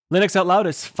Linux Out Loud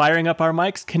is firing up our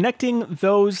mics, connecting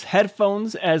those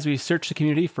headphones as we search the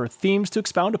community for themes to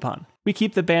expound upon. We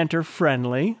keep the banter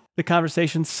friendly, the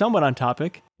conversation somewhat on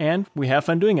topic, and we have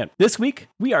fun doing it. This week,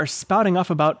 we are spouting off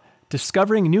about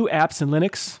discovering new apps in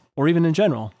Linux, or even in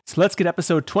general. So let's get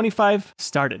episode 25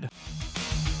 started.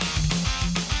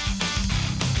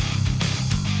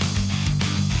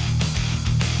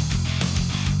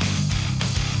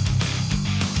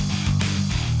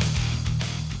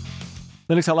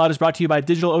 Linux Out Loud is brought to you by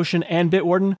DigitalOcean and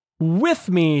Bitwarden. With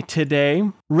me today,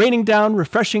 raining down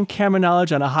refreshing camera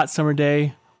knowledge on a hot summer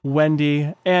day,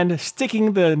 Wendy, and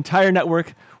sticking the entire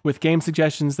network with game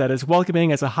suggestions that is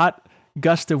welcoming as a hot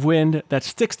gust of wind that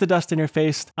sticks the dust in your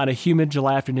face on a humid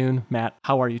July afternoon. Matt,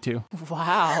 how are you two?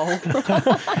 Wow.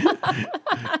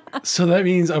 So that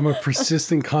means I'm a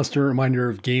persistent, constant reminder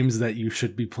of games that you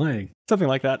should be playing. Something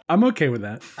like that. I'm okay with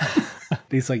that.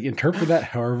 It's like, interpret that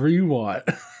however you want.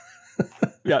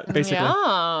 Yeah, basically.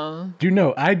 Yeah. Do you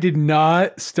know, I did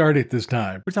not start it this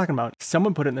time. We're talking about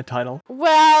someone put it in the title.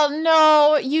 Well,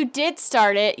 no, you did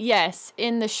start it, yes,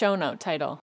 in the show note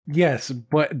title. Yes,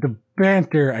 but the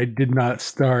banter I did not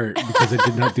start because I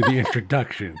did not do the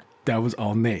introduction. That was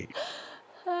all Nate.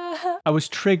 I was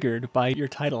triggered by your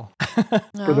title.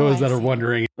 For those that are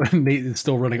wondering, Nate is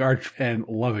still running Arch and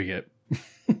loving it.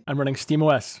 I'm running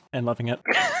SteamOS and loving it.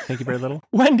 Thank you very little.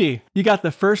 Wendy, you got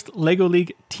the first LEGO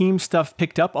League team stuff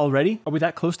picked up already? Are we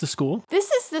that close to school?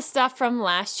 This is the stuff from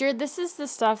last year. This is the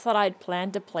stuff that I'd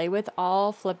planned to play with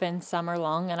all flippin' summer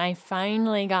long, and I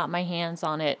finally got my hands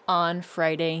on it on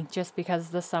Friday just because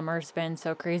the summer's been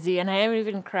so crazy, and I haven't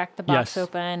even cracked the box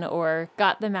open or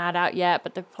got the mat out yet,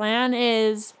 but the plan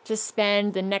is to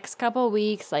spend the next couple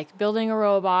weeks like building a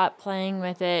robot, playing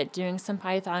with it, doing some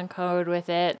Python code with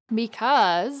it,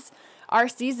 because our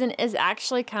season is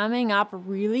actually coming up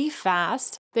really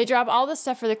fast. They drop all the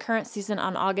stuff for the current season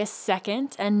on August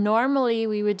 2nd, and normally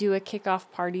we would do a kickoff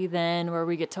party then where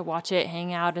we get to watch it,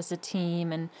 hang out as a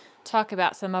team, and talk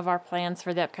about some of our plans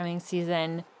for the upcoming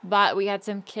season. But we had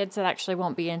some kids that actually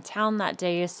won't be in town that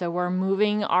day, so we're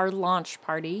moving our launch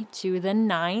party to the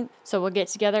 9th. So we'll get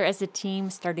together as a team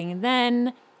starting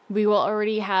then. We will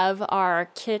already have our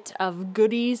kit of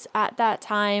goodies at that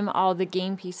time, all the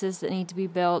game pieces that need to be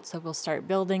built. So we'll start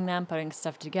building them, putting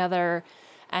stuff together,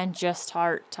 and just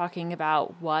start talking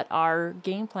about what our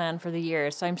game plan for the year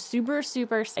is. So I'm super,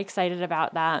 super excited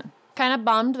about that. Kind of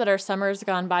bummed that our summer's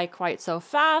gone by quite so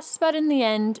fast, but in the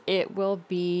end, it will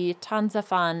be tons of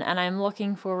fun. And I'm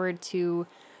looking forward to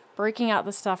breaking out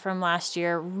the stuff from last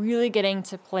year, really getting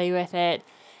to play with it.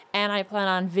 And I plan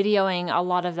on videoing a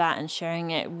lot of that and sharing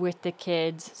it with the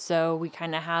kids, so we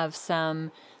kind of have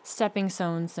some stepping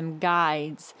stones, some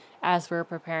guides as we're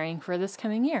preparing for this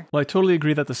coming year. Well, I totally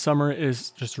agree that the summer is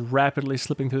just rapidly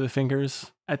slipping through the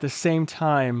fingers. At the same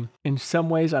time, in some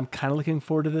ways, I'm kind of looking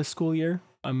forward to this school year.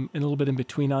 I'm a little bit in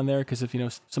between on there because of,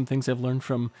 some things I've learned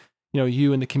from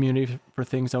you and the community for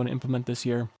things I want to implement this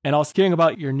year. And also hearing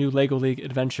about your new LEGO League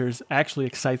adventures actually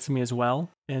excites me as well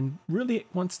and really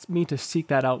wants me to seek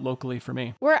that out locally for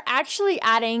me. We're actually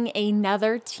adding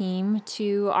another team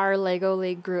to our LEGO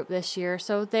League group this year.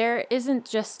 So there isn't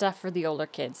just stuff for the older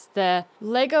kids. The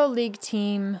LEGO League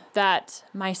team that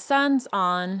my son's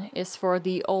on is for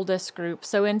the oldest group.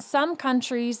 So in some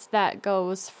countries that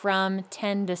goes from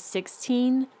 10 to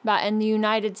 16, but in the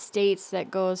United States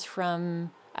that goes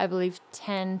from I believe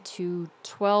 10 to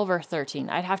 12 or 13.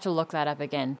 I'd have to look that up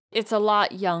again. It's a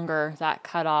lot younger, that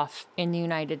cutoff in the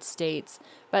United States.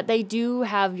 But they do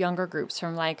have younger groups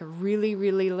from like really,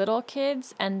 really little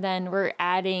kids. And then we're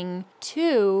adding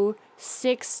 2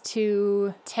 6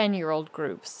 to 10-year-old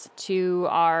groups to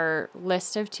our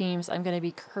list of teams. I'm going to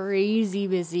be crazy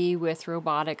busy with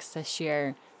robotics this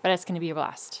year. But it's going to be a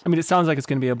blast. I mean, it sounds like it's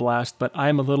going to be a blast, but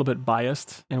I'm a little bit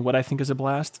biased in what I think is a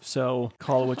blast, so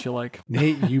call it what you like.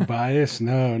 Nate, you biased?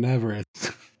 No, never.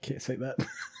 Can't say that.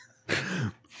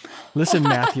 Listen,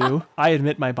 Matthew, I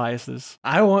admit my biases.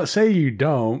 I won't say you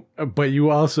don't, but you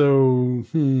also,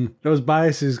 those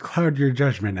biases cloud your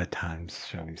judgment at times,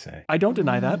 shall we say. I don't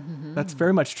deny that. That's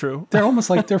very much true. They're almost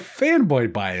like they're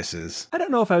fanboy biases. I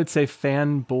don't know if I would say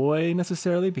fanboy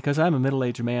necessarily, because I'm a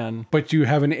middle-aged man. But you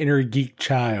have an inner geek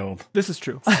child. This is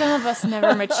true. Some of us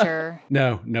never mature.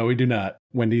 No, we do not.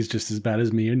 Wendy's just as bad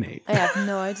as me and Nate. I have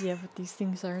no idea what these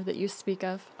things are that you speak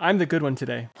of. I'm the good one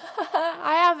today.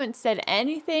 I haven't said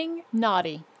anything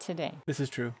naughty today. This is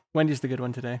true. Wendy's the good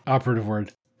one today. Operative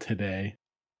word, today.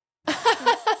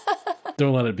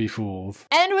 Don't let it be fooled.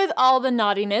 And with all the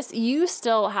naughtiness, you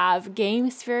still have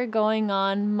GameSphere going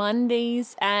on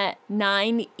Mondays at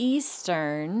 9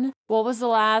 Eastern. What was the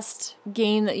last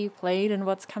game that you played and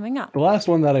what's coming up? The last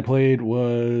one that I played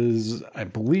was, I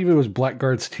believe it was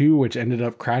Blackguards 2, which ended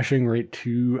up crashing right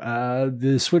to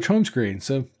the Switch home screen.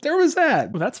 So there was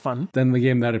that. Well, that's fun. Then the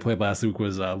game that I played last week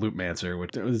was Loopmancer,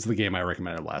 which was the game I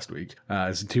recommended last week.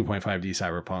 It's a 2.5D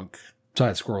cyberpunk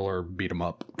side scroller beat 'em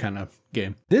up kind of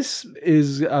game. This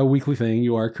is a weekly thing.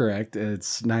 You are correct.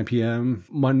 It's 9 p.m.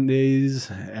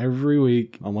 Mondays every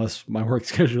week, unless my work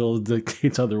schedule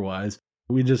dictates otherwise.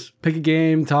 We just pick a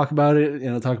game, talk about it,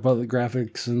 talk about the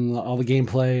graphics and all the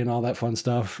gameplay and all that fun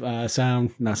stuff.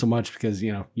 Sound, not so much because,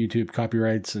 YouTube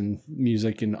copyrights and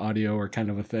music and audio are kind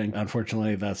of a thing.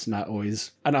 Unfortunately, that's not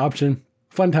always an option.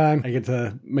 Fun time. I get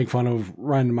to make fun of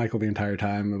Ryan and Michael the entire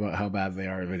time about how bad they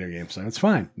are at video games, so it's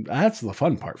fine. That's the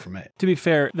fun part for me. To be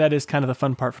fair, that is kind of the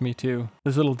fun part for me too.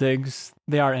 Those little digs,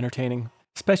 they are entertaining.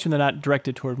 Especially when they're not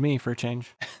directed toward me for a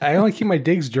change. I only keep my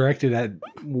digs directed at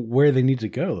where they need to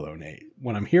go, though, Nate.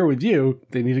 When I'm here with you,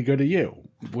 they need to go to you.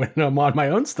 When I'm on my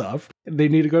own stuff, they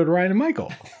need to go to Ryan and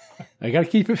Michael. I got to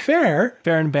keep it fair.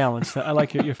 Fair and balanced. I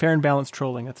like your fair and balanced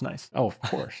trolling. That's nice. Oh, of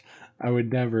course. I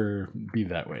would never be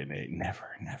that way, Nate. Never.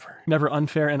 Never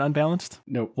unfair and unbalanced?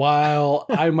 No. While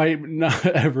I might not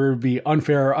ever be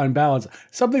unfair or unbalanced,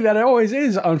 something that always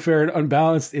is unfair and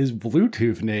unbalanced is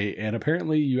Bluetooth, Nate. And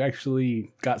apparently you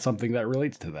actually got something that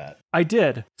relates to that. I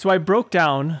did. So I broke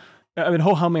down. I've been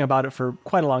ho-humming about it for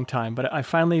quite a long time, but I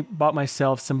finally bought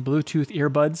myself some Bluetooth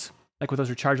earbuds, like with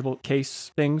those rechargeable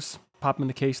case things. Pop them in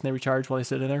the case and they recharge while they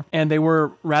sit in there. And they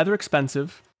were rather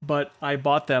expensive, but I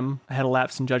bought them. I had a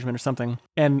lapse in judgment or something.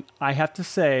 And I have to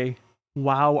say,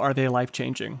 wow, are they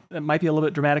life-changing. It might be a little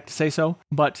bit dramatic to say so,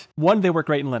 but one, they work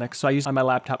great in Linux, so I use it on my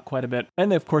laptop quite a bit.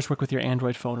 And they, of course, work with your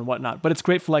Android phone and whatnot. But it's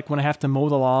great for like when I have to mow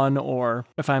the lawn or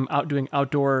if I'm out doing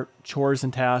outdoor chores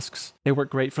and tasks. They work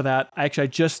great for that. I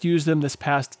just used them this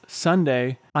past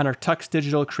Sunday on our Tux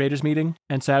Digital Creators meeting.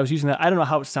 And so I was using that. I don't know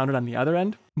how it sounded on the other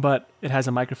end, but it has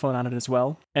a microphone on it as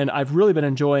well. And I've really been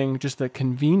enjoying just the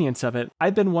convenience of it.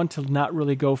 I've been one to not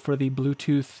really go for the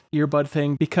Bluetooth earbud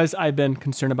thing because I've been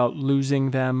concerned about losing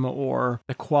them or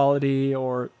the quality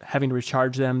or having to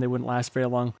recharge them. They wouldn't last very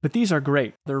long. But these are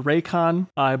great. They're Raycon.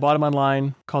 I bought them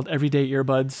online, called Everyday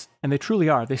Earbuds, and they truly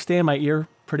are. They stay in my ear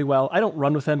pretty well. I don't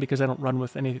run with them because I don't run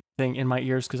with anything in my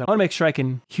ears because I want to make sure I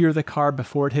can hear the car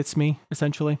before it hits me,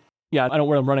 essentially. Yeah, I don't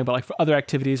wear them running, but like for other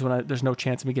activities when there's no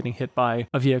chance of me getting hit by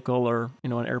a vehicle or,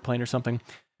 an airplane or something,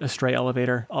 a stray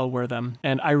elevator, I'll wear them.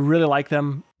 And I really like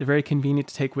them. They're very convenient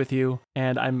to take with you.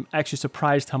 And I'm actually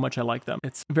surprised how much I like them.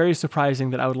 It's very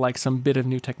surprising that I would like some bit of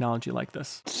new technology like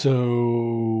this.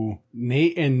 So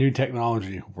Nate and new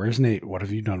technology. Where's Nate? What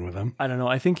have you done with him? I don't know.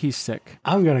 I think he's sick.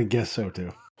 I'm going to guess so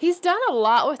too. He's done a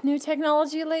lot with new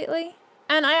technology lately.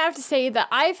 And I have to say that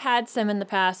I've had some in the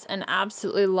past and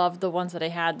absolutely loved the ones that I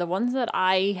had. The ones that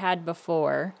I had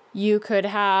before, you could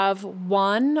have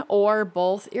one or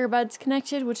both earbuds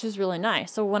connected, which is really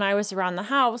nice. So when I was around the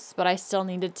house, but I still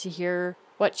needed to hear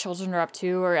what children are up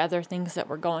to or other things that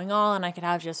were going on, I could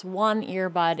have just one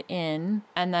earbud in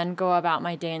and then go about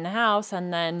my day in the house.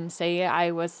 And then say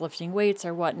I was lifting weights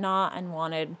or whatnot and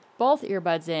wanted both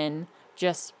earbuds in,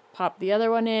 just pop the other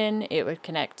one in, it would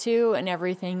connect too, and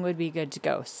everything would be good to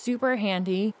go. Super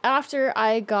handy. After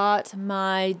I got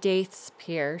my dates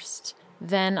pierced,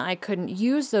 then I couldn't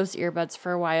use those earbuds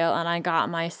for a while, and I got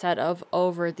my set of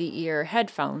over-the-ear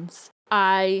headphones.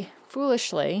 I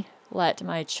foolishly let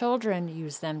my children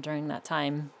use them during that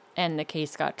time, and the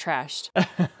case got trashed.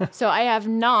 So I have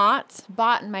not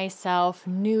bought myself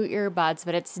new earbuds,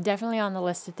 but it's definitely on the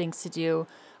list of things to do.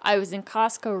 I was in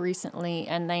Costco recently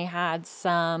and they had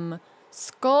some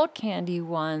Skull Candy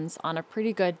ones on a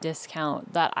pretty good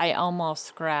discount that I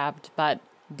almost grabbed but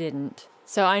didn't.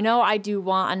 So I know I do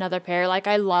want another pair. Like,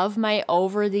 I love my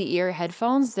over-the-ear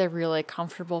headphones. They're really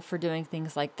comfortable for doing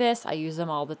things like this. I use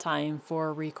them all the time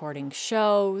for recording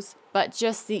shows. But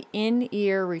just the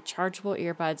in-ear rechargeable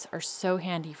earbuds are so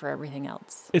handy for everything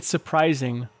else. It's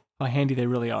surprising how handy they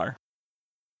really are.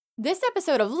 This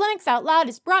episode of Linux Out Loud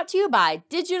is brought to you by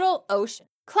DigitalOcean.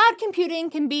 Cloud computing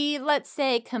can be, let's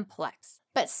say, complex,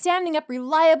 but standing up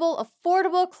reliable,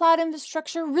 affordable cloud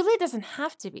infrastructure really doesn't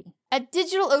have to be. At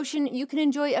DigitalOcean, you can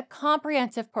enjoy a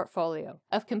comprehensive portfolio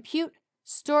of compute,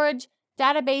 storage,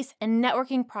 database, and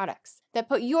networking products that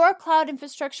put your cloud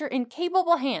infrastructure in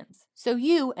capable hands so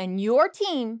you and your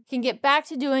team can get back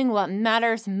to doing what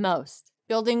matters most,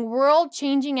 building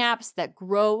world-changing apps that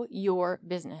grow your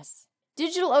business.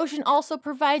 DigitalOcean also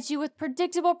provides you with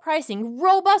predictable pricing,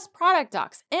 robust product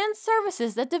docs, and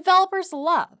services that developers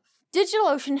love.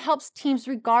 DigitalOcean helps teams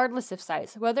regardless of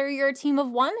size, whether you're a team of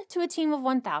 1 to a team of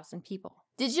 1,000 people.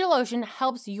 DigitalOcean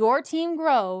helps your team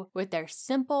grow with their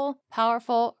simple,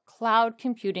 powerful cloud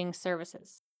computing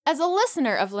services. As a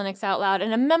listener of Linux Out Loud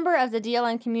and a member of the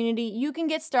DLN community, you can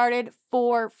get started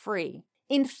for free.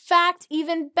 In fact,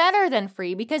 even better than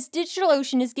free, because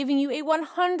DigitalOcean is giving you a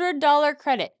 $100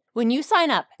 credit when you sign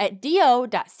up at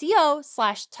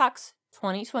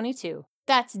do.co/tux2022.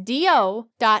 That's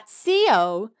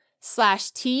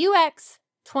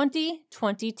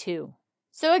do.co/tux2022.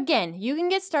 So again, you can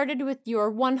get started with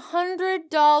your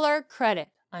 $100 credit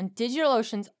on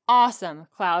DigitalOcean's awesome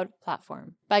cloud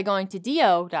platform by going to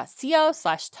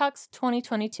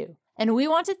do.co/tux2022. And we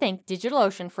want to thank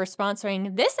DigitalOcean for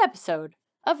sponsoring this episode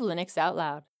of Linux Out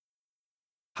Loud.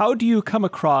 How do you come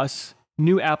across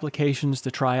new applications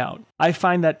to try out? I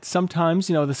find that sometimes,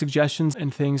 the suggestions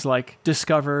and things like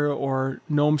Discover or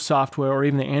GNOME Software or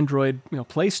even the Android,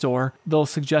 Play Store, they'll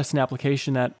suggest an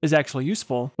application that is actually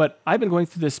useful. But I've been going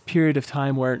through this period of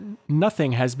time where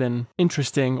nothing has been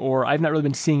interesting, or I've not really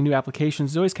been seeing new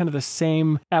applications. It's always kind of the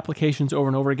same applications over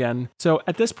and over again. So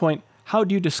at this point, how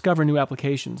do you discover new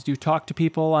applications? Do you talk to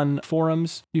people on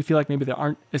forums? Do you feel like maybe there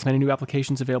aren't as many new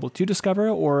applications available to discover,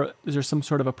 or is there some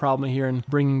sort of a problem here in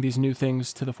bringing these new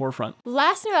things to the forefront?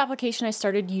 Last new application I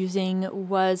started using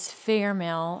was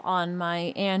Fairmail on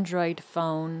my Android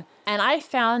phone, and I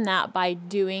found that by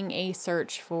doing a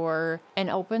search for an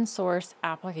open source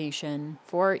application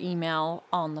for email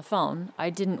on the phone. I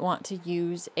didn't want to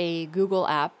use a Google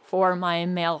app for my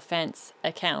MailFence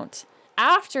account.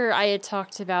 After I had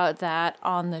talked about that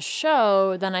on the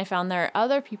show, then I found there are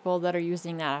other people that are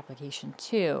using that application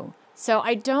too. So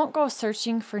I don't go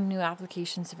searching for new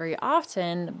applications very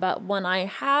often, but when I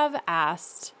have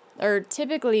asked, or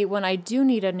typically when I do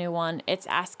need a new one, it's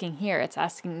asking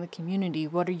the community,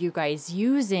 what are you guys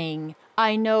using?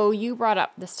 I know you brought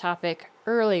up this topic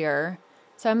earlier.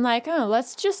 So I'm like,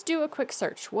 let's just do a quick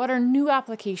search. What are new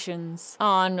applications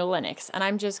on Linux? And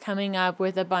I'm just coming up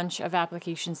with a bunch of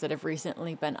applications that have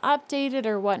recently been updated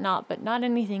or whatnot, but not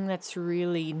anything that's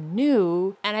really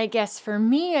new. And I guess for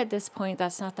me at this point,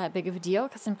 that's not that big of a deal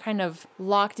because I'm kind of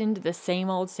locked into the same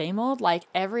old. Like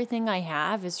everything I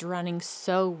have is running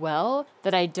so well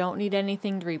that I don't need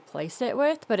anything to replace it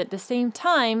with. But at the same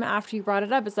time, after you brought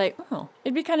it up, it's like,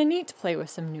 it'd be kind of neat to play with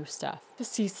some new stuff, to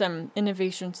see some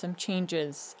innovation, some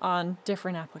changes on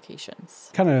different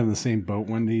applications. Kind of in the same boat,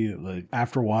 Wendy. Like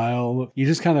after a while, you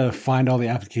just kind of find all the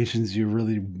applications you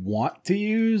really want to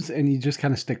use and you just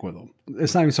kind of stick with them.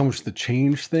 It's not even so much the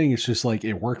change thing. It's just like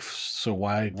it works, so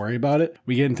why worry about it?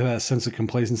 We get into that sense of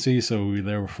complacency. So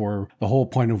therefore, the whole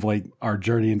point of like our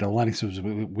journey into Linux was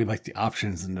we like the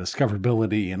options and the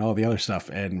discoverability and all the other stuff.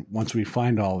 And once we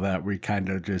find all that, we kind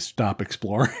of just stop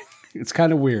exploring. It's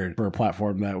kind of weird for a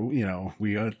platform that, we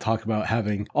talk about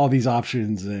having all these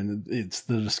options, and it's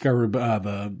the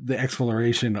the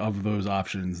exploration of those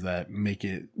options that make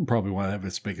it probably one of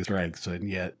its biggest strengths. And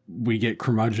yet we get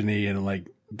curmudgeon-y and like,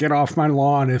 get off my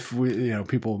lawn if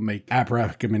people make app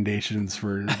recommendations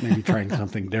for maybe trying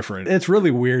something different. It's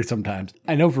really weird sometimes.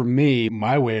 I know for me,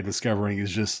 my way of discovering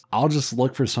is I'll just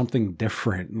look for something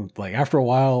different. Like after a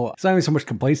while, it's not even so much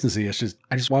complacency. It's just,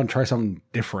 I just want to try something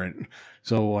different.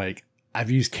 So like,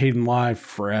 I've used Kdenlive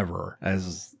forever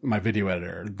as my video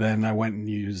editor. Then I went and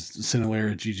used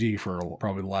Cinelera GG for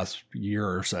probably the last year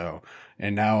or so.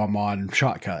 And now I'm on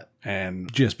Shotcut. And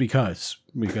just because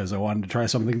I wanted to try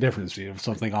something different,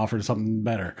 something offered something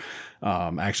better.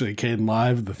 Actually,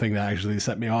 Kdenlive, the thing that actually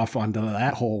set me off onto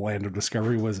that whole land of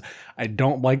discovery was I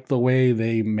don't like the way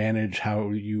they manage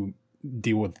how you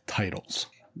deal with titles,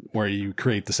 where you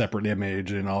create the separate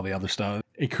image and all the other stuff.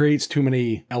 It creates too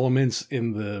many elements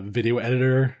in the video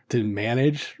editor to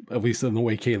manage, at least in the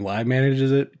way Kdenlive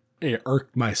manages it. It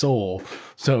irked my soul.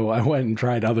 So I went and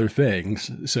tried other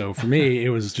things. So for me, it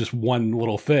was just one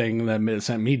little thing that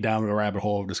sent me down a rabbit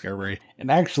hole of discovery. And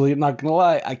actually, I'm not going to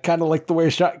lie, I kind of like the way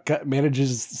Shotcut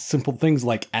manages simple things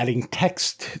like adding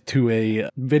text to a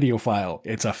video file.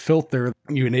 It's a filter.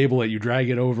 You enable it, you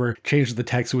drag it over, change the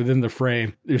text within the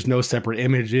frame. There's no separate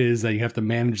images that you have to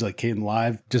manage like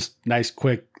Kdenlive. Just nice,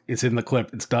 quick. It's in the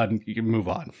clip, it's done, you can move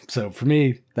on. So for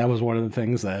me, that was one of the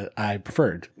things that I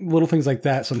preferred. Little things like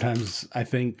that, sometimes I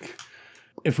think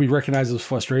if we recognize those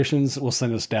frustrations, will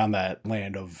send us down that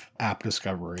land of app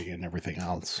discovery and everything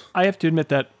else. I have to admit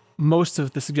that most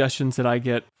of the suggestions that I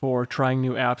get for trying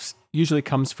new apps usually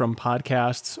comes from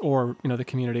podcasts or, the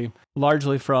community,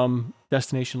 largely from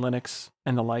Destination Linux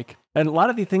and the like. And a lot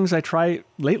of the things I try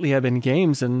lately have been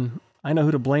games, and I know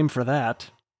who to blame for that.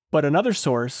 But another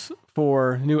source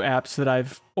for new apps that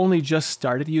I've only just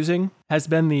started using has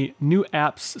been the new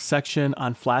apps section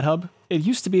on FlatHub. It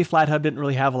used to be FlatHub didn't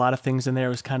really have a lot of things in there. It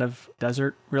was kind of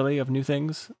desert, really, of new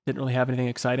things. Didn't really have anything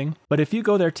exciting. But if you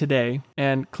go there today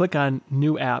and click on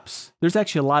new apps, there's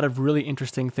actually a lot of really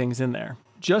interesting things in there.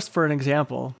 Just for an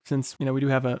example, since we do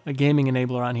have a gaming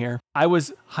enabler on here, I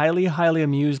was highly, highly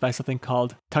amused by something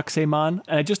called Tuxemon,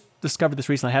 and I just discovered this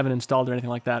recently. I haven't installed or anything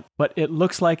like that, but it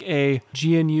looks like a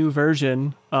GNU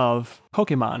version of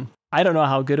Pokemon. I don't know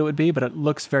how good it would be, but it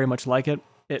looks very much like it.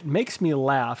 It makes me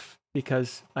laugh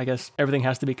because I guess everything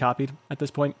has to be copied at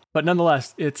this point. But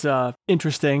nonetheless, it's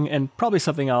interesting and probably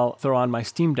something I'll throw on my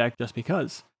Steam Deck just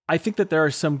because. I think that there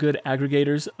are some good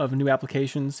aggregators of new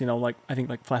applications, like I think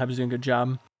like FlatHub is doing a good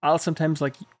job. I'll sometimes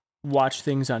watch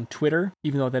things on Twitter,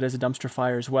 even though that is a dumpster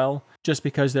fire as well, just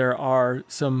because there are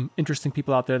some interesting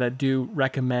people out there that do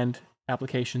recommend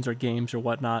applications or games or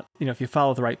whatnot. If you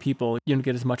follow the right people, you don't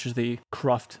get as much as the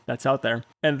cruft that's out there.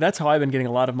 And that's how I've been getting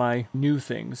a lot of my new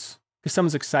things, because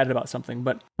someone's excited about something.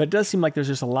 But it does seem like there's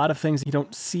just a lot of things you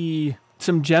don't see,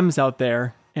 some gems out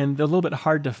there, and they're a little bit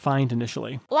hard to find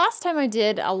initially. Last time I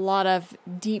did a lot of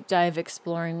deep dive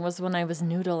exploring was when I was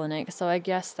new to Linux, so I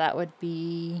guess that would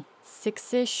be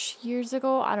 6-ish years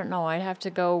ago. I don't know. I'd have to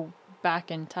go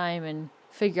back in time and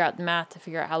figure out the math to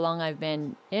figure out how long I've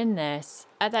been in this.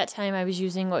 At that time, I was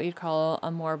using what you'd call a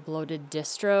more bloated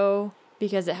distro,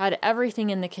 because it had everything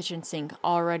in the kitchen sink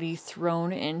already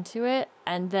thrown into it.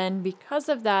 And then because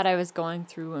of that, I was going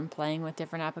through and playing with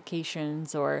different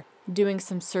applications or doing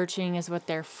some searching as what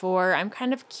they're for. I'm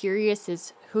kind of curious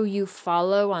as who you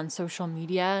follow on social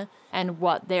media and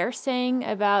what they're saying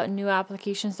about new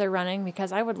applications they're running,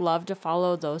 because I would love to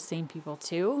follow those same people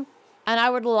too. And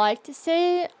I would like to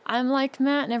say I'm like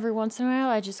Matt, and every once in a while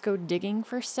I just go digging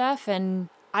for stuff, and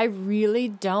I really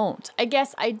don't. I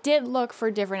guess I did look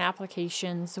for different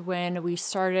applications when we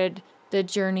started the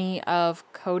journey of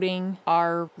coding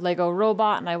our Lego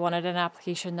robot, and I wanted an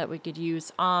application that we could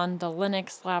use on the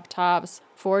Linux laptops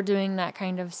for doing that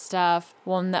kind of stuff,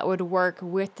 one that would work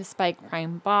with the Spike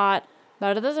Prime bot.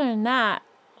 But other than that,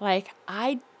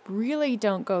 I really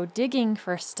don't go digging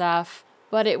for stuff.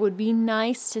 But it would be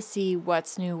nice to see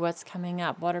what's new, what's coming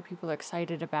up, what are people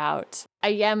excited about.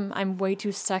 I'm way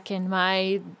too stuck in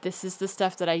this is the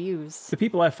stuff that I use. The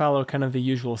people I follow, kind of the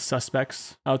usual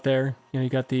suspects out there. You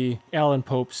got the Alan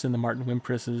Popes and the Martin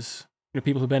Wimpresses,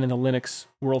 people who've been in the Linux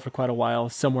world for quite a while,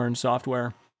 somewhere in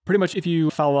software. Pretty much if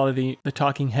you follow a lot of the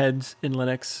talking heads in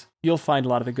Linux, you'll find a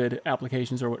lot of the good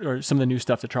applications or some of the new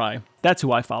stuff to try. That's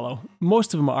who I follow.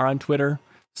 Most of them are on Twitter.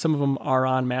 Some of them are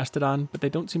on Mastodon, but they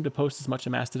don't seem to post as much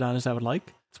on Mastodon as I would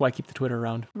like. That's why I keep the Twitter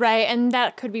around. Right, and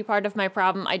that could be part of my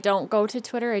problem. I don't go to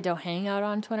Twitter. I don't hang out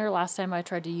on Twitter. Last time I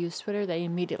tried to use Twitter, they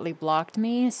immediately blocked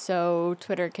me, so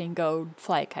Twitter can go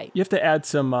fly a kite. You have to add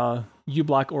some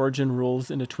uBlock origin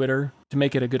rules into Twitter to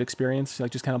make it a good experience.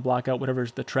 Just kind of block out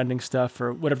whatever's the trending stuff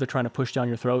or whatever they're trying to push down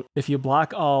your throat. If you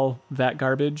block all that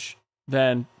garbage,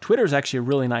 then Twitter is actually a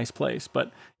really nice place.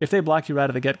 But if they block you right out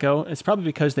of the get-go, it's probably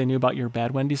because they knew about your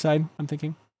bad Wendy side, I'm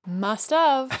thinking. Must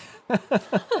have.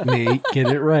 Nate, get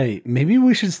it right. Maybe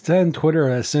we should send Twitter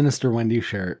a Sinister Wendy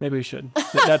shirt. Maybe we should.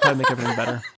 That'd probably make everything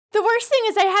better. The worst thing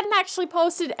is I hadn't actually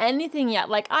posted anything yet.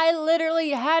 I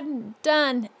literally hadn't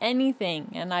done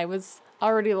anything, and I was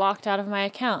already locked out of my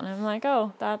account. And I'm like,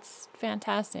 oh, that's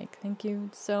fantastic. Thank you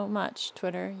so much,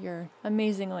 Twitter. You're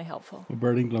amazingly helpful. A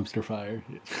burning dumpster fire.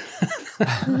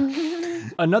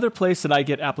 Another place that I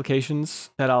get applications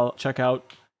that I'll check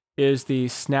out is the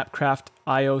Snapcraft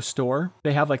IO store.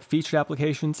 They have featured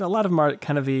applications. A lot of them are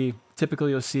kind of the typical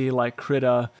you'll see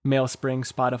Krita, Mailspring,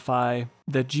 Spotify,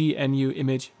 the GNU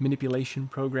image manipulation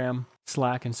program,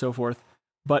 Slack, and so forth.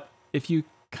 But if you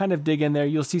kind of dig in there,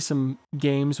 you'll see some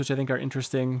games which I think are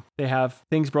interesting. They have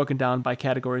things broken down by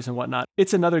categories and whatnot.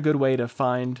 It's another good way to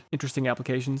find interesting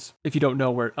applications if you don't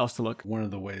know where else to look. One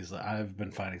of the ways that I've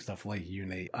been finding stuff like you,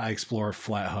 Nate, I explore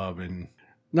FlatHub and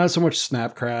not so much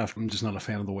Snapcraft. I'm just not a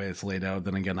fan of the way it's laid out.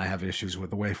 Then again, I have issues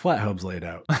with the way FlatHub's laid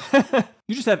out.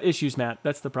 You just have issues, Matt.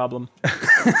 That's the problem.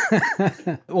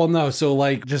 Well, no.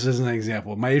 So just as an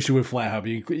example, my issue with FlatHub,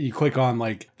 you click on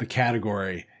the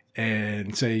category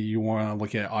and say you want to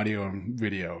look at audio and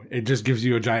video. It just gives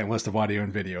you a giant list of audio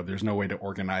and video. There's no way to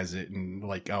organize it and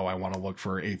I want to look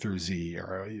for A through Z,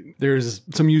 or there's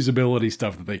some usability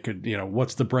stuff that they could,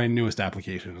 what's the brand newest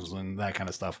applications and that kind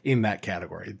of stuff in that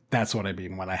category. That's what I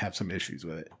mean when I have some issues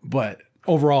with it. But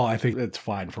overall, I think it's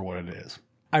fine for what it is.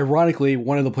 Ironically,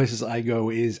 one of the places I go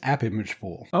is App Image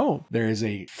Pool. Oh. There is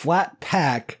a flat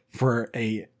pack for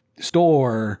a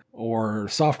store or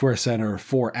software center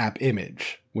for App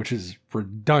Image, which is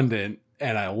redundant,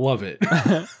 and I love it.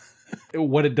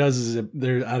 What it does is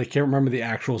I can't remember the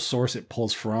actual source it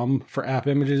pulls from for app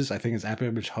images. I think it's App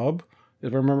Image Hub,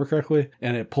 if I remember correctly.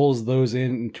 And it pulls those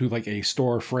into like a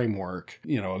store framework,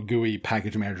 a GUI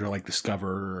package manager like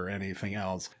Discover or anything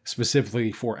else,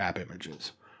 specifically for app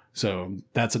images. So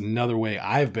that's another way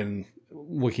I've been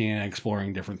looking and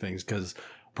exploring different things, because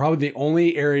probably the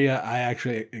only area I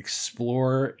actually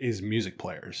explore is music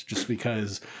players, just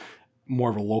because more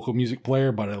of a local music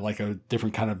player, but like a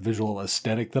different kind of visual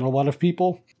aesthetic than a lot of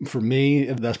people. For me,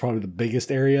 that's probably the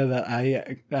biggest area that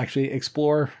I actually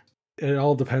explore. It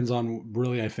all depends on,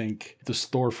 really, I think, the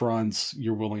storefronts,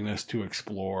 your willingness to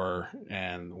explore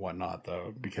and whatnot,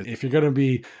 though. Because if you're going to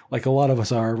be, like a lot of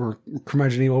us are, we're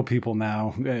curmudgeon old people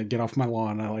now, get off my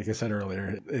lawn, like I said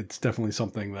earlier, it's definitely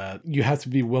something that you have to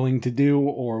be willing to do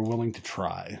or willing to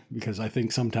try. Because I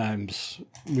think sometimes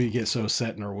we get so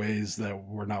set in our ways that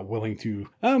we're not willing to,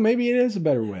 maybe it is a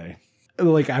better way.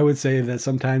 Like, I would say that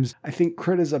sometimes I think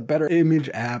Crit is a better image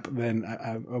app than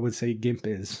I would say GIMP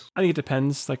is. I think it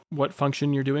depends, like, what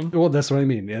function you're doing. Well, that's what I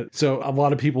mean. Yeah. So a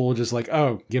lot of people will just like,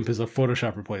 oh, GIMP is a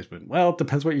Photoshop replacement. Well, it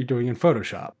depends what you're doing in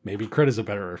Photoshop. Maybe Crit is a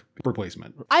better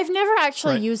replacement. I've never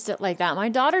actually used it like that. My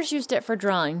daughter's used it for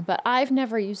drawing, but I've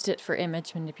never used it for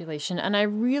image manipulation. And I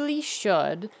really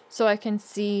should, so I can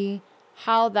see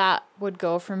how that would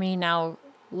go for me now.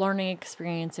 Learning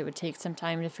experience, it would take some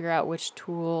time to figure out which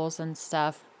tools and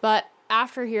stuff. But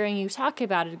after hearing you talk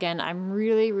about it again, I'm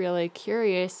really, really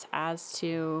curious as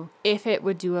to if it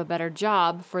would do a better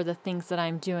job for the things that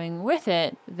I'm doing with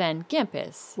it than GIMP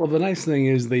is. Well, the nice thing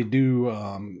is they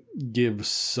do give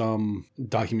some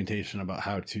documentation about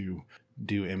how to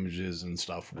do images and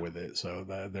stuff with it. So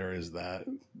that there is that.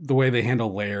 The way they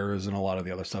handle layers and a lot of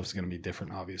the other stuff is going to be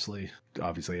different, obviously.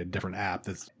 Obviously, a different app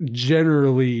that's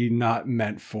generally not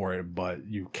meant for it, but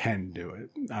you can do it.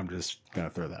 I'm just going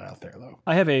to throw that out there, though.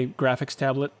 I have a graphics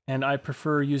tablet, and I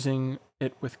prefer using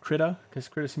it with Krita, because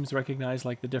Krita seems to recognize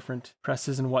like the different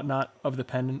presses and whatnot of the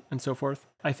pen and so forth.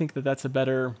 I think that that's a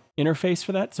better interface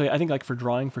for that. So I think like for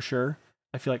drawing, for sure,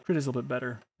 I feel like Crit is a little bit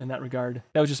better in that regard.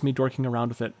 That was just me dorking around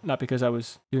with it, not because I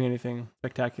was doing anything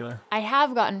spectacular. I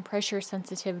have gotten pressure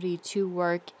sensitivity to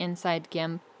work inside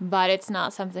GIMP, but it's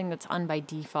not something that's on by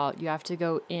default. You have to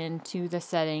go into the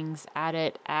settings, add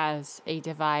it as a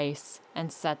device,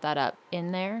 and set that up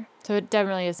in there. So it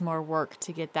definitely is more work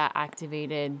to get that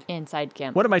activated inside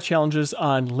GIMP. One of my challenges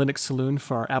on Linux Saloon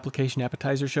for our application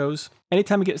appetizer shows,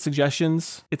 anytime we get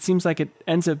suggestions, it seems like it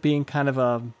ends up being kind of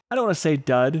a, I don't want to say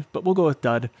dud, but we'll go with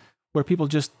dud, where people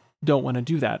just don't want to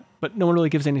do that, but no one really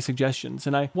gives any suggestions.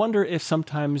 And I wonder if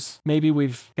sometimes maybe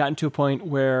we've gotten to a point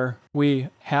where we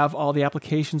have all the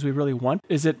applications we really want.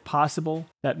 Is it possible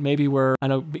that maybe we're,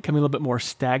 becoming a little bit more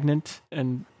stagnant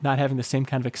and not having the same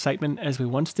kind of excitement as we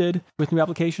once did with new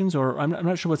applications? Or I'm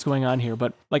not sure what's going on here,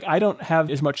 but like I don't have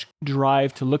as much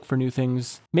drive to look for new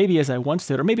things maybe as I once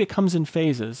did, or maybe it comes in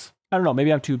phases. I don't know,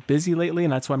 maybe I'm too busy lately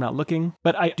and that's why I'm not looking.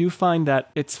 But I do find that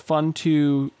it's fun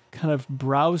to kind of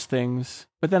browse things,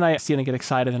 but then I see it and get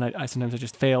excited, and I sometimes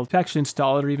just fail to actually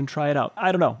install it or even try it out.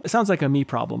 I don't know. It sounds like a me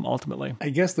problem, ultimately. I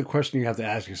guess the question you have to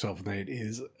ask yourself, Nate,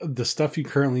 is the stuff you're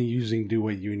currently using do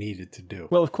what you need it to do?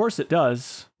 Well, of course it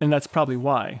does, and that's probably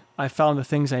why. I found the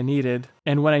things I needed,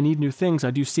 and when I need new things,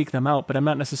 I do seek them out, but I'm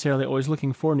not necessarily always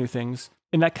looking for new things.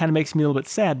 And that kind of makes me a little bit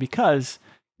sad because,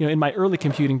 in my early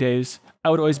computing days,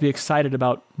 I would always be excited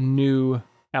about new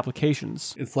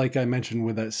applications. It's like I mentioned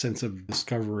with that sense of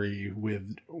discovery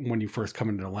with when you first come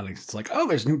into Linux. It's like, oh,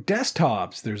 there's new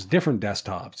desktops. There's different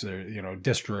desktops. There,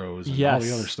 distros and all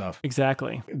the other stuff.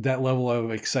 Exactly. That level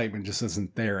of excitement just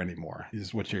isn't there anymore,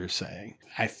 is what you're saying.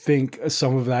 I think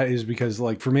some of that is because,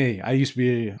 like for me, I used to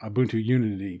be a Ubuntu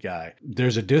Unity guy.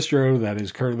 There's a distro that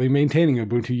is currently maintaining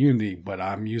Ubuntu Unity, but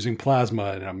I'm using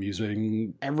Plasma and I'm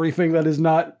using everything that is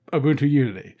not Ubuntu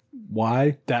Unity.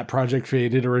 Why? That project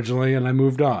faded originally and I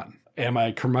moved on. Am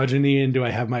I curmudgeon-y and do I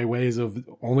have my ways of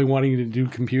only wanting to do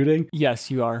computing? Yes,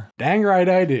 you are. Dang right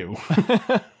I do.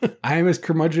 I am as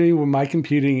curmudgeon-y with my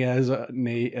computing as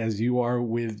Nate, as you are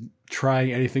with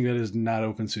trying anything that is not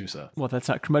OpenSUSE. Well, that's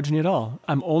not curmudgeon at all.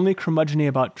 I'm only curmudgeon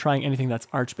about trying anything that's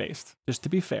Arch-based, just to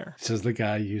be fair. Says the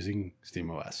guy using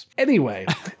SteamOS. Anyway,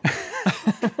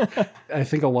 I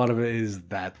think a lot of it is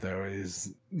that, though,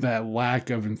 is that lack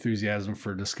of enthusiasm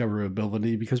for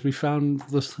discoverability because we found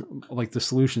the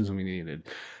solutions we needed.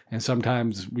 And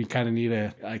sometimes we kind of need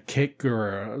a kick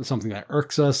or something that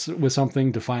irks us with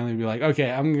something to finally be like,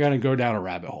 okay, I'm going to go down a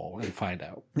rabbit hole and find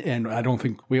out. And I don't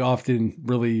think we often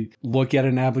really look at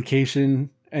an application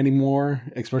anymore,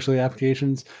 especially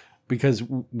applications, because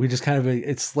we just kind of,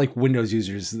 it's like Windows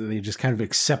users. They just kind of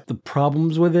accept the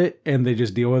problems with it and they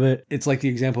just deal with it. It's like the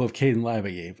example of Kden Live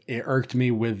I gave. It irked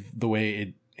me with the way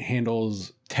it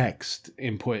handles text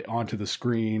input onto the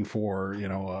screen for,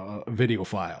 a video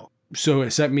file. So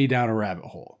it sent me down a rabbit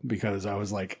hole because I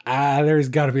was like, there's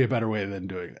got to be a better way than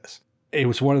doing this. It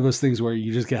was one of those things where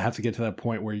you just have to get to that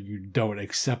point where you don't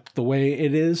accept the way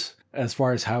it is as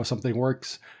far as how something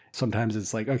works. Sometimes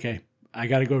it's like, okay, I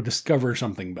got to go discover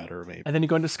something better, maybe. And then you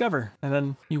go and discover, and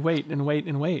then you wait and wait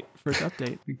and wait for its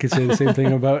update. You could say the same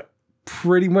thing about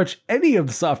pretty much any of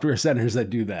the software centers that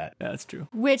do that. Yeah, that's true.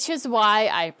 Which is why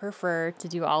I prefer to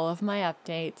do all of my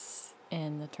updates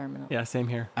in the terminal. Yeah, same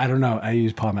here. I don't know. I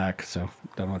use PawMac, so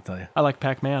don't know what to tell you. I like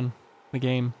Pac-Man, the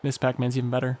game. Miss Pac-Man's even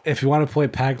better. If you want to play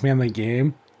Pac-Man the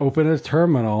game, open a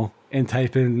terminal and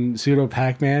type in sudo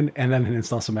Pac-Man and then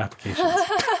install some applications.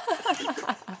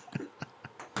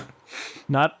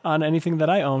 Not on anything that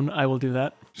I own, I will do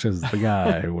that. Shows the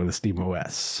guy with a Steam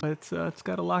OS. But it's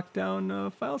got a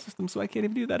lockdown file system, so I can't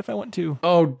even do that if I want to.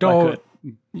 Oh, don't.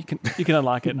 You can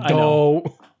unlock it. Don't.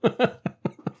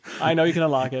 I know you can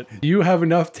unlock it. You have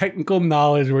enough technical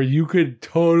knowledge where you could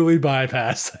totally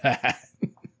bypass that.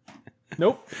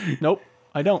 Nope,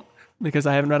 I don't, because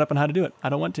I haven't read up on how to do it. I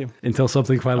don't want to. Until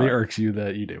something finally irks you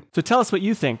that you do. So tell us what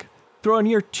you think. Throw in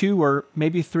your 2 or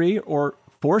maybe 3 or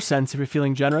 4 cents if you're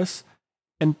feeling generous,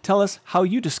 and tell us how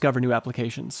you discover new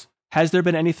applications. Has there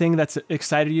been anything that's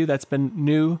excited you, that's been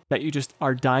new, that you just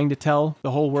are dying to tell the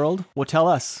whole world? Well, tell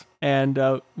us, and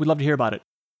we'd love to hear about it.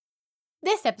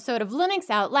 This episode of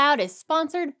Linux Out Loud is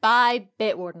sponsored by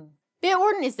Bitwarden.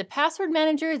 Bitwarden is the password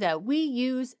manager that we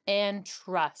use and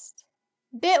trust.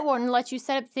 Bitwarden lets you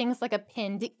set up things like a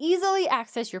PIN to easily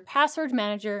access your password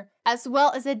manager, as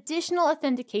well as additional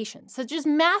authentication, such as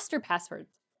master passwords,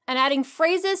 and adding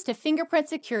phrases to fingerprint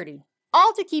security,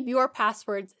 all to keep your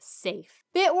passwords safe.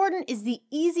 Bitwarden is the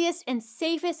easiest and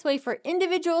safest way for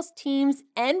individuals, teams,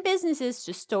 and businesses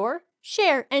to store,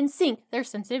 share, and sync their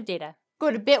sensitive data. Go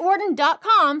to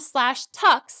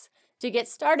bitwarden.com/tux to get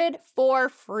started for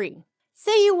free.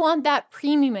 Say you want that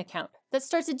premium account that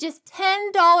starts at just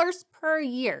 $10 per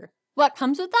year. What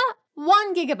comes with that?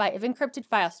 1 gigabyte of encrypted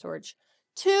file storage,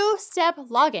 2-step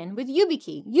login with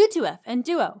YubiKey, U2F, and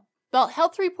Duo, Vault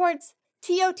Health Reports,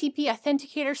 TOTP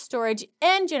Authenticator storage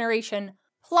and generation,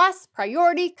 plus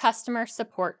priority customer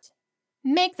support.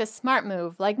 Make the smart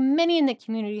move like many in the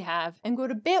community have and go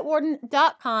to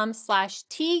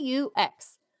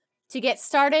bitwarden.com/TUX to get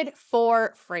started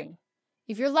for free.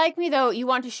 If you're like me though, you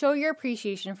want to show your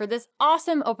appreciation for this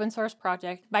awesome open source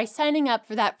project by signing up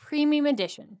for that premium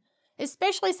edition,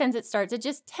 especially since it starts at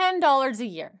just $10 a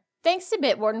year. Thanks to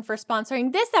Bitwarden for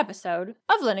sponsoring this episode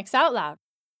of Linux Out Loud.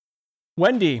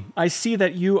 Wendy, I see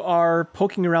that you are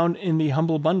poking around in the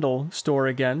Humble Bundle store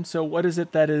again. So what is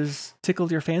it that has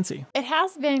tickled your fancy? It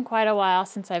has been quite a while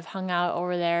since I've hung out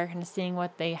over there and seeing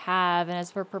what they have. And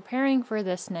as we're preparing for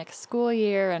this next school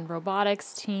year and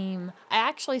robotics team, I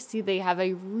actually see they have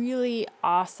a really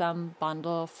awesome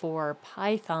bundle for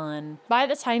Python. By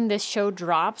the time this show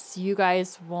drops, you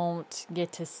guys won't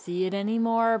get to see it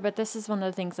anymore. But this is one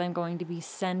of the things I'm going to be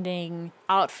sending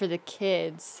out for the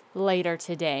kids later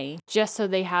today, just so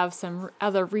they have some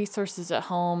other resources at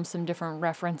home, some different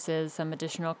references, some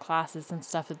additional classes and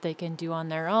stuff that they can do on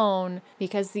their own,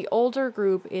 because the older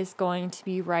group is going to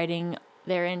be writing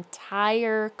their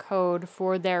entire code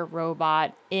for their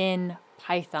robot in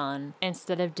Python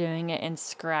instead of doing it in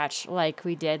Scratch like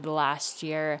we did last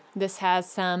year. This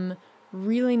has some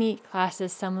really neat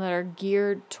classes, some that are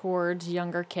geared towards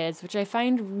younger kids, which I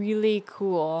find really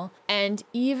cool. And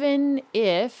even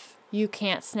if you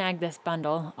can't snag this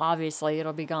bundle, obviously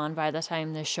it'll be gone by the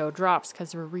time this show drops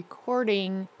because we're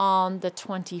recording on the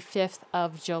 25th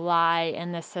of July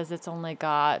and this says it's only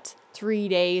got 3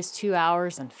 days, 2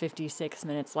 hours, and 56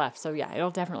 minutes left. So yeah,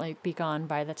 it'll definitely be gone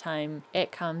by the time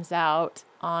it comes out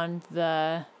on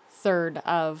the 3rd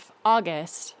of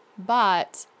August.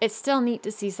 But it's still neat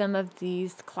to see some of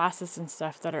these classes and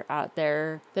stuff that are out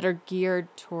there that are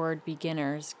geared toward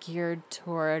beginners, geared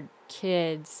toward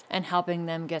kids, and helping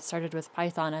them get started with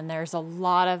Python. And there's a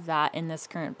lot of that in this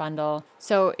current bundle.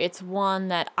 So it's one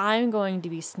that I'm going to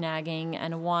be snagging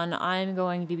and one I'm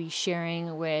going to be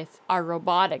sharing with our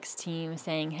robotics team,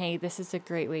 saying, hey, this is a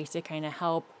great way to kind of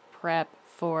help prep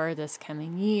for this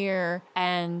coming year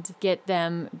and get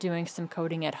them doing some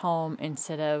coding at home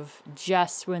instead of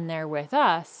just when they're with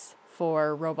us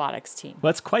for robotics team.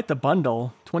 Well, that's quite the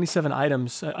bundle. 27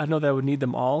 items. I know that I would need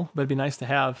them all, but it'd be nice to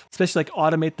have. Especially like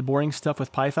automate the boring stuff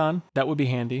with Python. That would be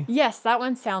handy. Yes, that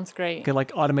one sounds great. I could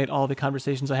like automate all the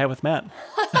conversations I have with Matt.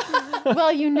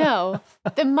 Well, you know,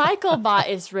 the Michael bot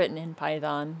is written in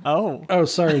Python. Oh. Oh,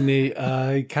 sorry, Nate.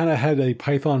 I kind of had a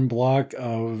Python block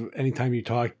of anytime you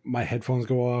talk, my headphones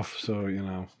go off. So,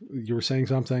 you were saying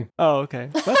something? Oh, okay.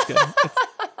 That's good.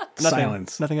 Nothing,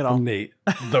 Silence. Nothing at all. From Nate,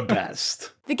 the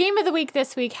best. The game of the week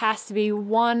this week has to be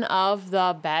one of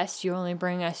the best. You only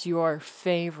bring us your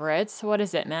favorites. What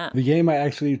is it, Matt? The game I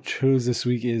actually chose this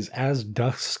week is As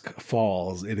Dusk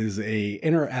Falls. It is a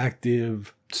interactive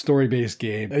story-based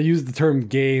game. I use the term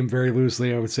game very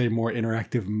loosely. I would say more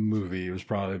interactive movie was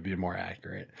probably be more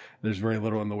accurate. There's very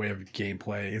little in the way of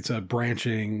gameplay. It's a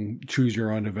branching,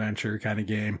 choose-your-own-adventure kind of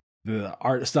game. The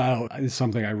art style is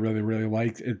something I really, really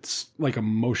liked. It's like a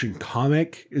motion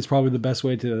comic is probably the best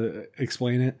way to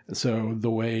explain it. So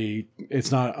the way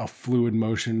it's not a fluid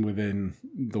motion within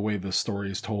the way the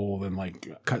story is told and like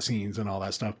cutscenes and all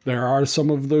that stuff. There are some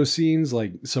of those scenes,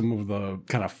 like some of the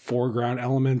kind of foreground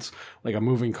elements, like a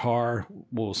moving car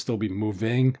will still be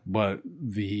moving, but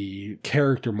the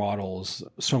character models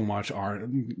so much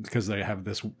aren't, because they have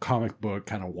this comic book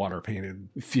kind of water painted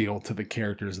feel to the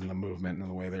characters and the movement and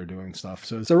the way they're doing stuff.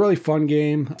 So it's a really fun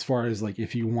game as far as like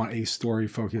if you want a story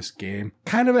focused game.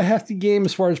 Kind of a hefty game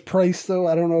as far as price though.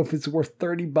 I don't know if it's worth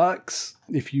 $30.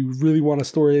 If you really want a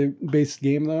story-based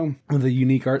game, though, with a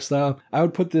unique art style, I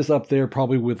would put this up there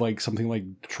probably with like something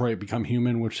like Detroit Become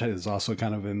Human, which is also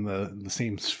kind of in the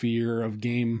same sphere of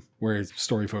game, where it's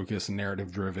story-focused and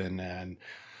narrative-driven and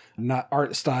not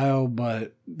art style,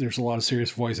 but there's a lot of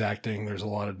serious voice acting. There's a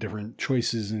lot of different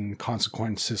choices and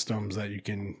consequence systems that you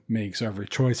can make. So every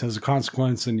choice has a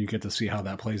consequence, and you get to see how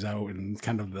that plays out and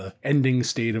kind of the ending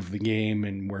state of the game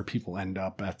and where people end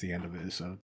up at the end of it.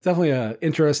 So definitely an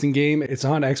interesting game. It's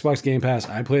on Xbox Game Pass.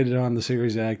 I played it on the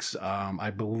Series X.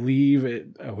 I believe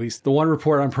it, at least the one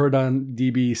report on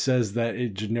ProtonDB says that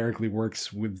it generically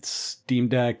works with Steam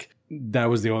Deck. That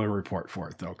was the only report for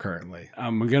it, though, currently.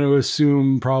 I'm going to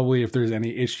assume probably if there's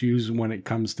any issues when it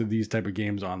comes to these type of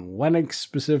games on Linux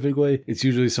specifically, it's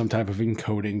usually some type of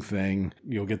encoding thing.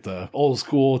 You'll get the old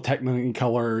school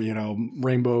Technicolor,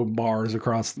 rainbow bars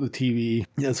across the TV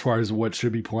as far as what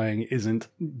should be playing isn't.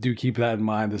 Do keep that in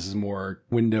mind. This is more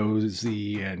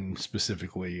Windows-y and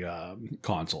specifically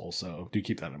console, so do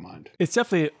keep that in mind. It's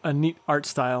definitely a neat art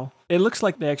style. It looks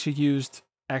like they actually used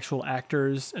actual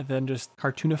actors and then just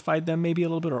cartoonified them maybe a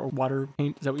little bit, or water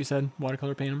paint. Is that what you said?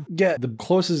 Watercolor paint them? Yeah, the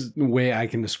closest way I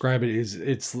can describe it is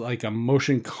it's like a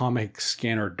motion comic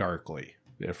Scanner Darkly,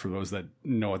 for those that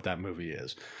know what that movie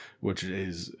is, which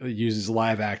is uses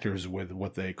live actors with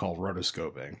what they call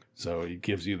rotoscoping. So it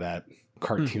gives you that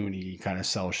cartoony kind of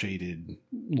cell shaded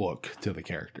look to the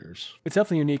characters. It's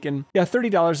definitely unique, and yeah,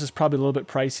 $30 is probably a little bit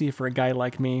pricey for a guy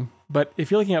like me, but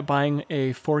if you're looking at buying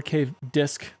a 4K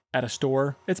disc at a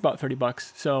store, it's about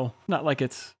 $30. So not like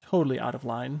it's totally out of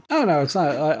line. Oh no, it's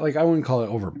not. Like I wouldn't call it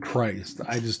overpriced.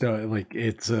 I just don't like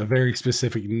it's a very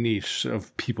specific niche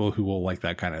of people who will like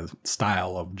that kind of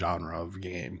style of genre of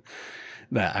game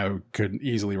that I could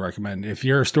easily recommend. If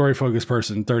you're a story focused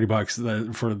person,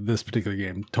 $30 for this particular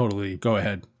game, totally go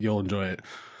ahead. You'll enjoy it.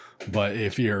 But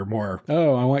if you're more, I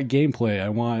want gameplay, I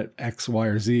want X, Y,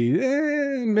 or Z,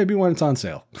 maybe when it's on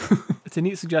sale. It's a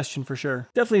neat suggestion for sure.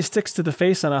 Definitely sticks to the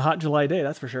face on a hot July day,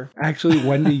 that's for sure. Actually,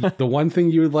 Wendy, the one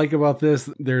thing you would like about this,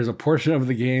 there's a portion of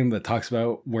the game that talks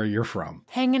about where you're from.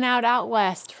 Hanging out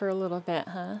west for a little bit,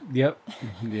 huh? Yep.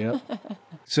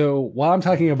 So while I'm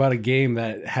talking about a game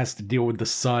that has to deal with the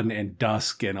sun and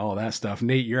dusk and all that stuff,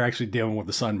 Nate, you're actually dealing with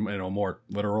the sun in a more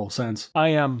literal sense. I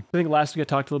am. I think last week I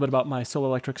talked a little bit about my solar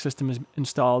electric system is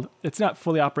installed. It's not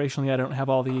fully operational yet. I don't have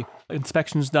all the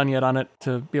inspections done yet on it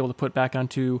to be able to put back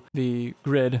onto the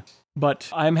grid, but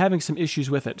I'm having some issues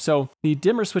with it. So the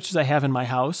dimmer switches I have in my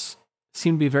house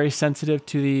seem to be very sensitive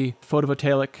to the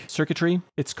photovoltaic circuitry.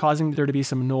 It's causing there to be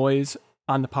some noise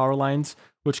on the power lines,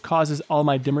 which causes all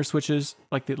my dimmer switches,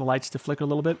 like the lights, to flicker a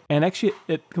little bit. And actually,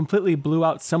 it completely blew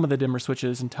out some of the dimmer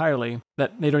switches entirely,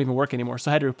 that they don't even work anymore. So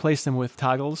I had to replace them with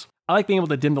toggles. I like being able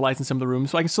to dim the lights in some of the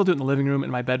rooms, so I can still do it in the living room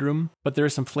and my bedroom, but there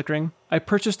is some flickering. I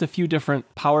purchased a few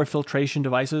different power filtration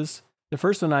devices. The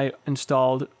first one I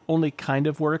installed only kind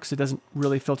of works. It doesn't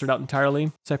really filter it out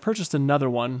entirely. So I purchased another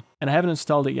one, and I haven't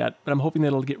installed it yet, but I'm hoping that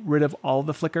it'll get rid of all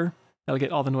the flicker. That'll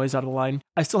get all the noise out of the line.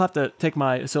 I still have to take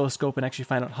my oscilloscope and actually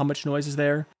find out how much noise is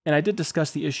there. And I did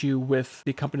discuss the issue with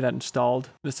the company that installed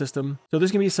the system. So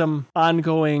there's going to be some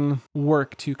ongoing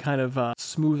work to kind of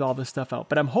smooth all this stuff out.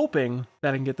 But I'm hoping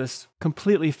that I can get this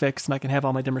completely fixed and I can have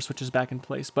all my dimmer switches back in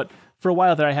place. But for a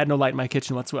while there, I had no light in my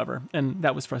kitchen whatsoever. And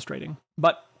that was frustrating.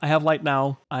 But I have light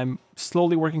now. I'm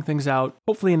slowly working things out.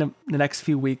 Hopefully in the next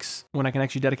few weeks, when I can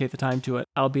actually dedicate the time to it,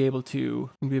 I'll be able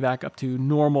to be back up to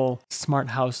normal smart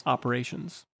house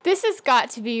operations. This has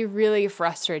got to be really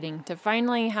frustrating to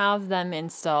finally have them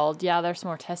installed. Yeah, there's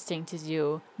more testing to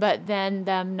do, but then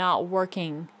them not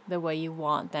working the way you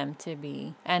want them to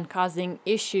be and causing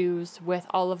issues with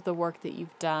all of the work that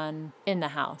you've done in the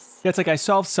house. Yeah, it's like I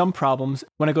solve some problems.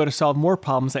 When I go to solve more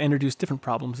problems, I introduce different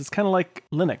problems. It's kind of like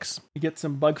Linux. You get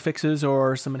some bug fixes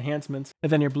or some enhancements,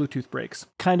 and then your Bluetooth breaks.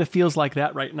 Kind of feels like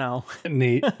that right now.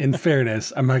 Nate, in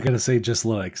fairness, I'm not going to say just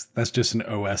Linux. That's just an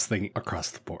OS thing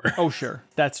across the board. Oh, sure.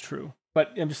 That's true.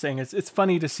 But I'm just saying, it's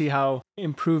funny to see how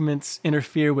improvements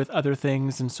interfere with other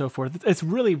things and so forth. It's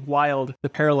really wild, the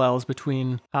parallels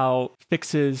between how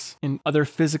fixes in other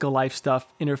physical life stuff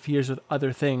interferes with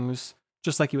other things,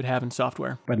 just like you would have in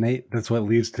software. But Nate, that's what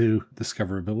leads to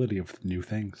discoverability of new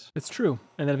things. It's true.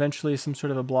 And then eventually some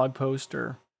sort of a blog post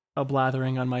or a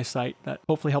blathering on my site that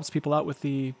hopefully helps people out with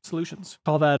the solutions.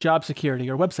 Call that job security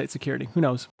or website security. Who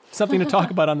knows? Something to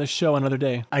talk about on this show another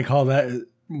day. I call that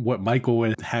what Michael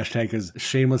would hashtag as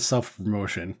shameless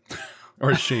self-promotion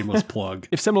or a shameless plug.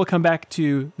 If someone will come back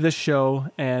to this show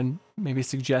and maybe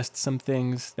suggest some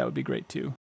things, that would be great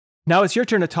too. Now it's your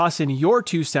turn to toss in your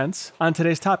 2 cents on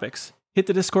today's topics. Hit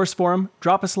the discourse forum,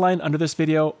 drop us a line under this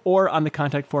video or on the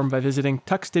contact form by visiting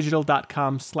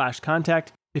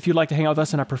tuxdigital.com/contact. If you'd like to hang out with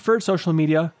us on our preferred social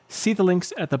media, see the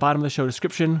links at the bottom of the show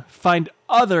description. Find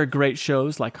other great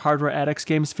shows like Hardware Addicts,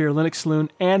 GameSphere, Linux Saloon,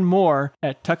 and more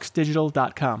at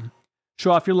tuxdigital.com.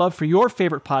 Show off your love for your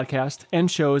favorite podcast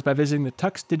and shows by visiting the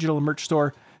Tux Digital merch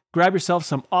store. Grab yourself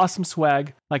some awesome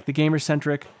swag like the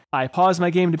Gamer-centric I Pause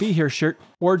My Game to Be Here shirt,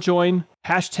 or join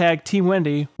hashtag Team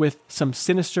Wendy with some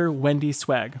sinister Wendy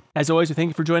swag. As always, we thank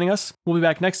you for joining us. We'll be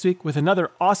back next week with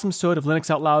another awesome episode of Linux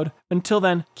Out Loud. Until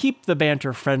then, keep the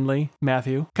banter friendly,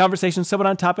 Matthew. Conversation somewhat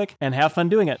on topic, and have fun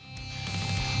doing it.